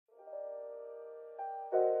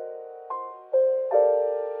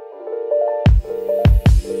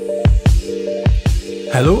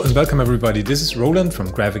Hello and welcome everybody, this is Roland from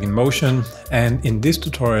Graphic in Motion, and in this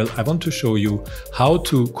tutorial I want to show you how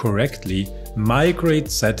to correctly migrate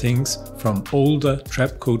settings from older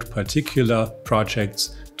Trapcode Particular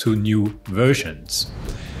projects to new versions.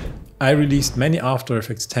 I released many After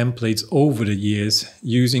Effects templates over the years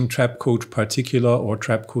using Trapcode Particular or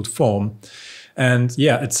Trapcode Form, and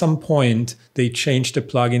yeah, at some point they changed the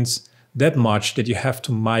plugins that much that you have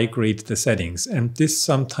to migrate the settings, and this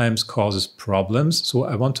sometimes causes problems. So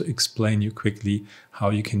I want to explain you quickly how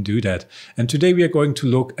you can do that. And today we are going to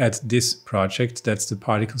look at this project. That's the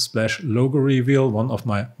Particle Splash Logo Reveal, one of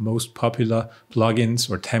my most popular plugins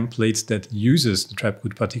or templates that uses the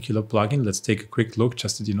Trapcode Particular plugin. Let's take a quick look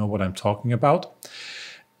just so you know what I'm talking about.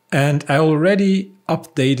 And I already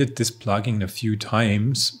updated this plugin a few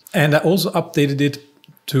times, and I also updated it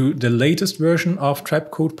to the latest version of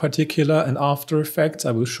Trapcode Particular and After Effects.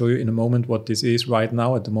 I will show you in a moment what this is right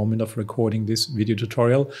now at the moment of recording this video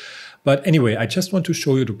tutorial. But anyway, I just want to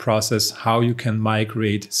show you the process, how you can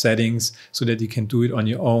migrate settings so that you can do it on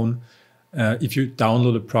your own if you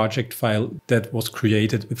download a project file that was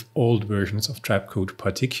created with old versions of Trapcode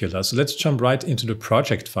Particular. So let's jump right into the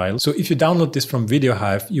project file. So if you download this from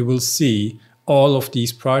VideoHive, you will see all of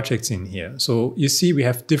these projects in here. So you see we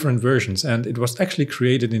have different versions, and it was actually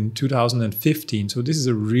created in 2015. So this is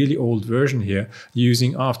a really old version here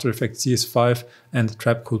using After Effects CS5 and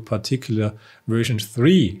Trapcode Particular version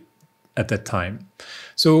 3 at that time.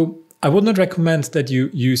 So I would not recommend that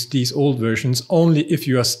you use these old versions only if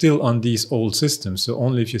you are still on these old systems. So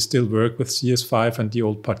only if you still work with CS5 and the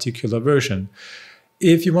old Particular version.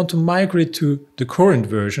 If you want to migrate to the current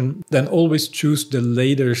version, then always choose the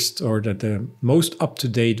latest or the most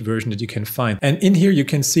up-to-date version that you can find. And in here you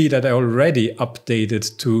can see that I already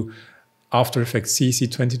updated to After Effects CC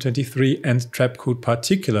 2023 and Trapcode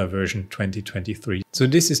Particular version 2023. So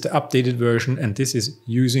this is the updated version, and this is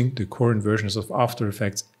using the current versions of After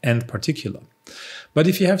Effects and Particular. But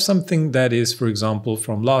if you have something that is, for example,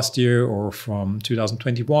 from last year or from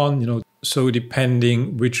 2021, so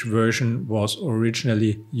depending which version was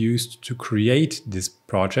originally used to create this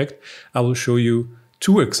project, I will show you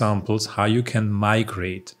two examples how you can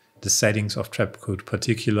migrate the settings of Trapcode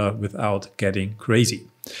Particular without getting crazy.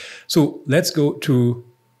 So let's go to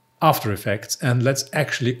After Effects and let's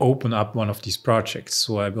actually open up one of these projects.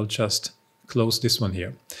 So I will just close this one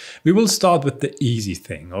here. We will start with the easy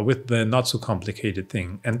thing, or with the not so complicated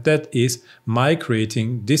thing, and that is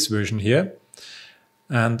migrating this version here.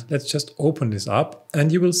 And let's just open this up,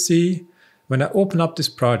 and you will see when I open up this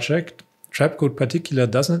project, Trapcode Particular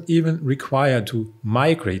doesn't even require to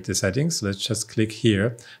migrate the settings. Let's just click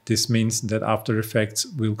here. This means that After Effects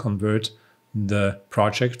will convert the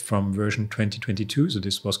project from version 2022. So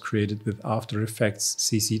this was created with After Effects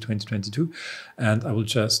CC 2022. And I will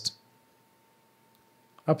just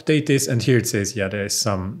update this. And here it says, yeah, there is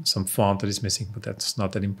some font that is missing, but that's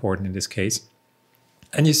not that important in this case.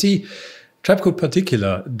 And you see, Trapcode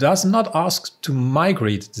Particular does not ask to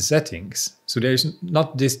migrate the settings. So there is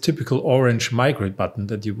not this typical orange migrate button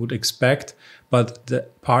that you would expect, but the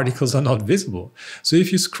particles are not visible. So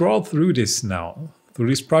if you scroll through this now, through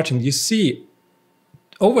this project, you see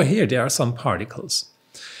over here there are some particles.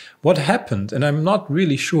 What happened, and I'm not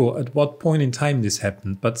really sure at what point in time this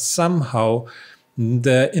happened, but somehow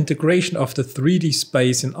the integration of the 3D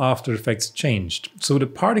space in After Effects changed. So the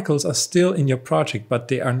particles are still in your project, but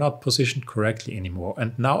they are not positioned correctly anymore.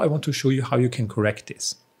 And now I want to show you how you can correct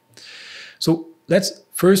this. So let's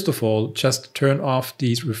first of all just turn off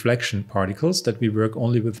these reflection particles that we work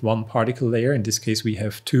only with one particle layer. In this case, we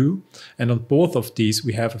have two. And on both of these,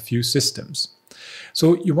 we have a few systems.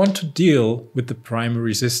 So you want to deal with the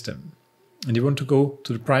primary system. And you want to go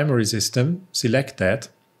to the primary system, select that.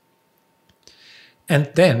 And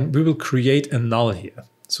then we will create a null here.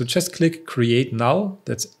 So just click Create Null.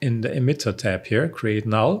 That's in the Emitter tab here, Create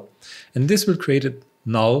Null. And this will create a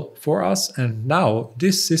null for us. And now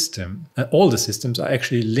this system, and all the systems are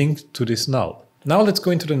actually linked to this null. Now let's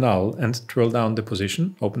go into the null and drill down the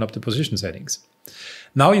position, open up the position settings.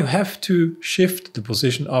 Now you have to shift the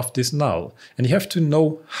position of this null, and you have to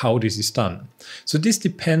know how this is done. So this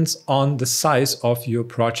depends on the size of your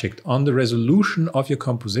project, on the resolution of your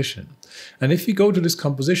composition. And if you go to this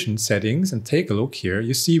composition settings and take a look here,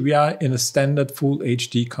 you see we are in a standard full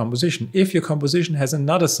HD composition. If your composition has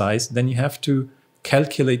another size, then you have to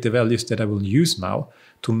calculate the values that I will use now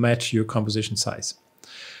to match your composition size.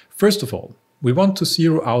 First of all, we want to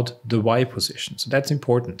zero out the Y position. So that's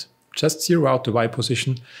important. Just zero out the Y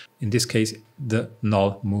position. In this case, the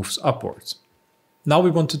null moves upwards. Now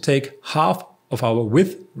we want to take half of our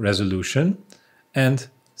width resolution and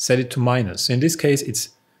set it to minus. In this case, it's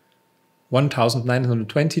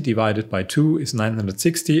 1920 divided by 2 is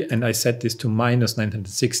 960, and I set this to minus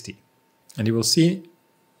 960. And you will see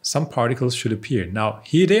some particles should appear. Now,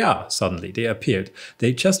 here they are, suddenly, they appeared.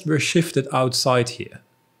 They just were shifted outside here.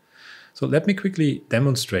 So let me quickly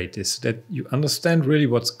demonstrate this, so that you understand really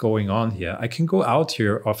what's going on here. I can go out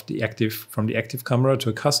here of the from the active camera to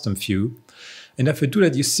a custom view. And if I do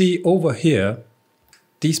that, you see over here,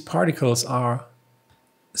 these particles are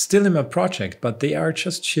still in my project, but they are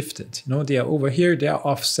just shifted. You know, they are over here, they are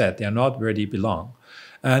offset, they are not where they belong.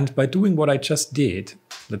 And by doing what I just did,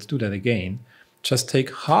 let's do that again, just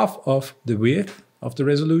take half of the width of the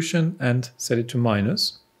resolution and set it to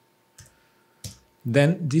minus.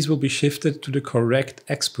 Then these will be shifted to the correct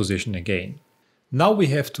X position again. Now we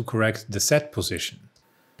have to correct the Z position.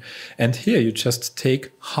 And here you just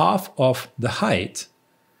take half of the height,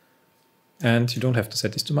 and you don't have to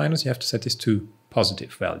set this to minus, you have to set this to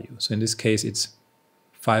positive value. So in this case, it's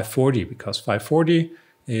 540, because 540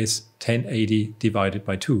 is 1080 divided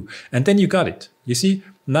by 2. And then you got it. You see,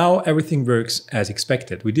 now everything works as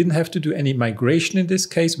expected. We didn't have to do any migration in this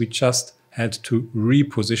case. We just had to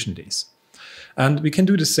reposition this. And we can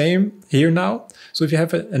do the same here now. So if you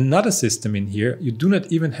have another system in here, you do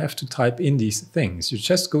not even have to type in these things. You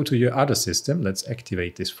just go to your other system. Let's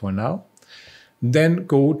activate this for now. Then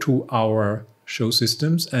go to our show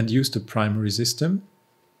systems and use the primary system.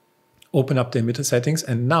 Open up the emitter settings,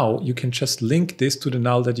 and now you can just link this to the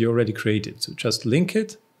null that you already created. So just link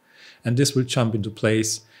it, and this will jump into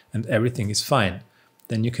place and everything is fine.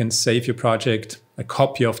 Then you can save your project, a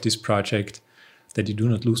copy of this project, that you do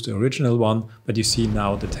not lose the original one, but you see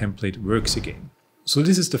now the template works again. So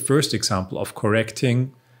this is the first example of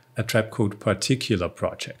correcting a Trapcode Particular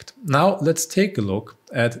project. Now let's take a look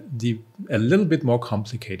at a little bit more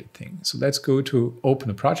complicated thing. So let's go to open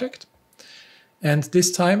a project. And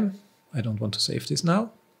this time, I don't want to save this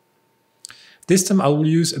now. This time I will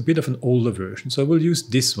use a bit of an older version. So I will use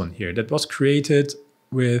this one here that was created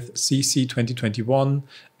with CC 2021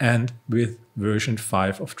 and with version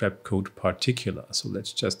 5 of Trapcode Particular. So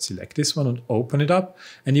let's just select this one and open it up.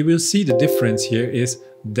 And you will see the difference here is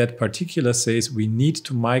that Particular says we need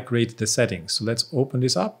to migrate the settings. So let's open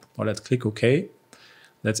this up, or let's click OK.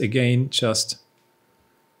 Let's again just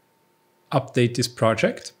update this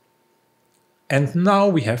project. And now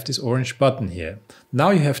we have this orange button here. Now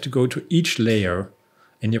you have to go to each layer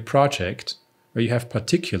in your project where you have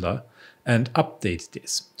Particular and update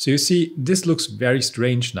this. So you see, this looks very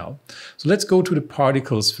strange now. So let's go to the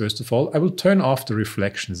particles first of all. I will turn off the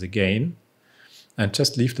reflections again and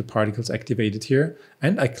just leave the particles activated here.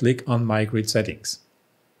 And I click on Migrate Settings.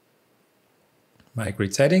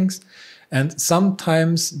 Migrate Settings. And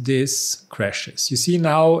sometimes this crashes. You see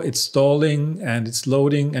now it's stalling and it's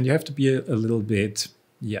loading, and you have to be a little bit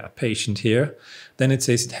patient here. Then it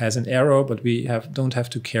says it has an error, but we don't have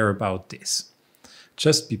to care about this.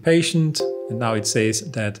 Just be patient, and now it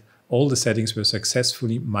says that all the settings were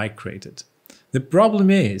successfully migrated. The problem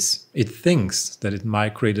is, it thinks that it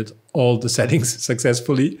migrated all the settings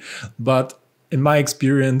successfully, but in my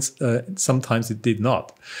experience, sometimes it did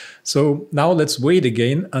not. So now let's wait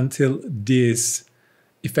again until this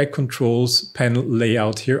Effect Controls panel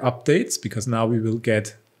layout here updates, because now we will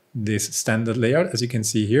get this standard layout, as you can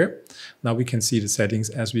see here. Now we can see the settings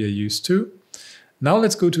as we are used to. Now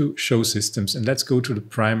let's go to Show Systems and let's go to the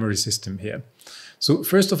primary system here. So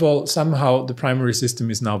first of all, somehow the primary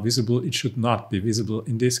system is now visible. It should not be visible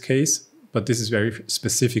in this case, but this is very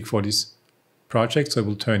specific for this project, so I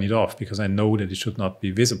will turn it off because I know that it should not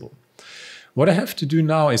be visible. What I have to do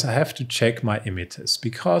now is I have to check my emitters,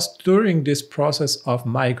 because during this process of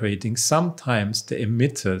migrating, sometimes the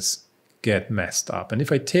emitters get messed up. And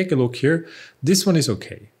if I take a look here, this one is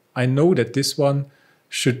okay. I know that this one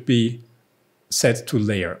should be set to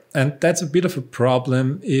layer. And that's a bit of a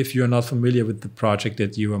problem if you're not familiar with the project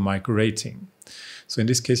that you are migrating. So in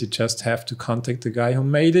this case, you just have to contact the guy who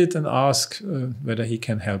made it and ask whether he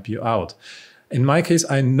can help you out. In my case,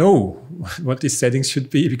 I know what these settings should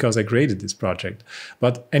be because I created this project.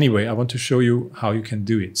 But anyway, I want to show you how you can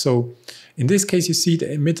do it. So in this case, you see the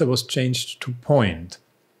emitter was changed to point.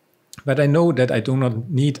 But I know that I do not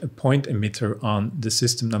need a point emitter on the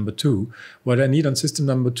system number 2. What I need on system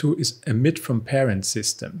number 2 is emit from parent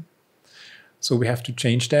system. So we have to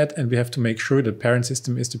change that, and we have to make sure the parent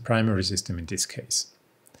system is the primary system in this case.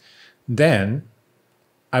 Then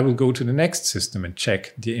I will go to the next system and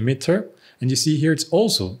check the emitter. And you see here it's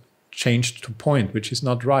also changed to point, which is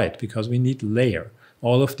not right because we need layer.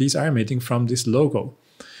 All of these are emitting from this logo.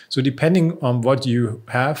 So depending on what you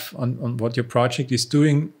have, on what your project is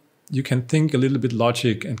doing, you can think a little bit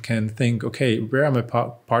logic and can think, okay, where are my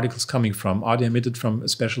particles coming from? Are they emitted from a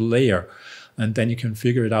special layer? And then you can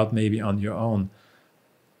figure it out maybe on your own,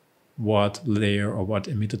 what layer or what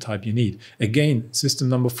emitter type you need. Again, system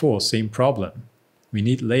number 4, same problem. We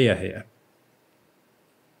need layer here.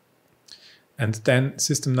 And then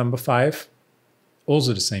system number 5,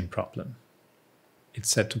 also the same problem. It's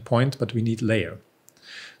set to point, but we need layer.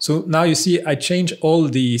 So now you see I change all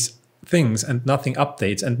these things and nothing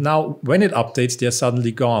updates. And now when it updates, they're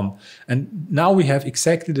suddenly gone. And now we have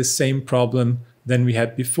exactly the same problem than we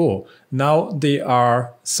had before. Now they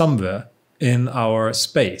are somewhere in our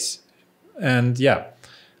space. And yeah,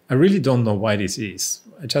 I really don't know why this is.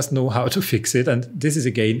 I just know how to fix it. And this is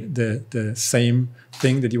again the same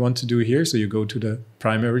thing that you want to do here. So you go to the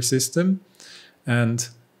primary system and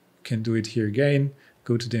can do it here again.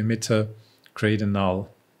 Go to the emitter, create a null.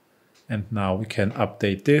 And now we can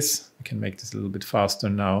update this. We can make this a little bit faster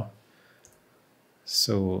now.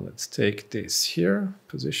 So let's take this here,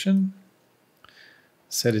 position,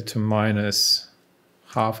 set it to minus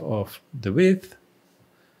half of the width,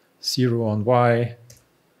 0 on Y,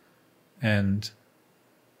 and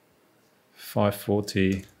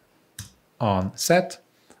 540 on Z.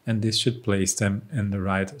 And this should place them in the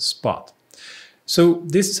right spot. So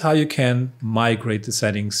this is how you can migrate the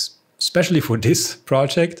settings, especially for this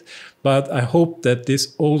project, but I hope that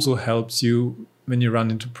this also helps you when you run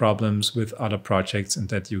into problems with other projects and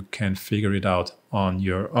that you can figure it out on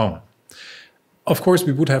your own. Of course,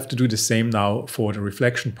 we would have to do the same now for the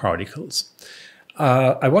reflection particles.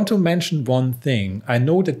 I want to mention one thing. I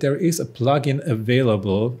know that there is a plugin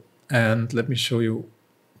available, and let me show you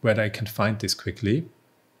where I can find this quickly.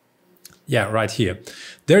 Yeah, right here.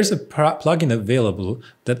 There's a plugin available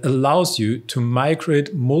that allows you to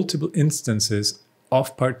migrate multiple instances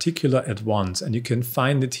of Particular at once. And you can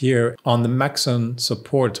find it here on the Maxon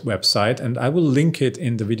support website. And I will link it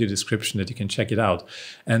in the video description that you can check it out.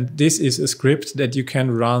 And this is a script that you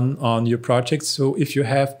can run on your project. So if you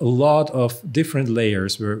have a lot of different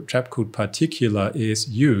layers where Trapcode Particular is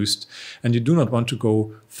used, and you do not want to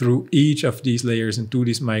go through each of these layers and do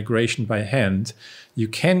this migration by hand, you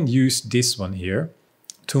can use this one here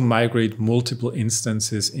to migrate multiple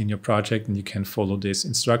instances in your project, and you can follow this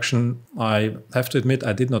instruction. I have to admit,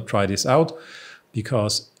 I did not try this out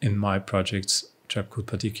because in my projects, Trapcode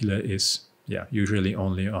Particular is usually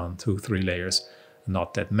only on 2-3 layers,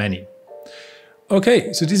 not that many.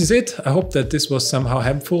 Okay, so this is it. I hope that this was somehow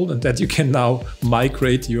helpful and that you can now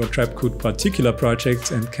migrate your Trapcode Particular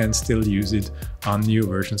projects and can still use it on new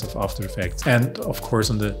versions of After Effects and of course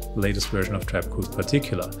on the latest version of Trapcode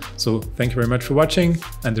Particular. So thank you very much for watching,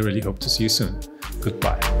 and I really hope to see you soon.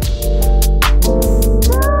 Goodbye.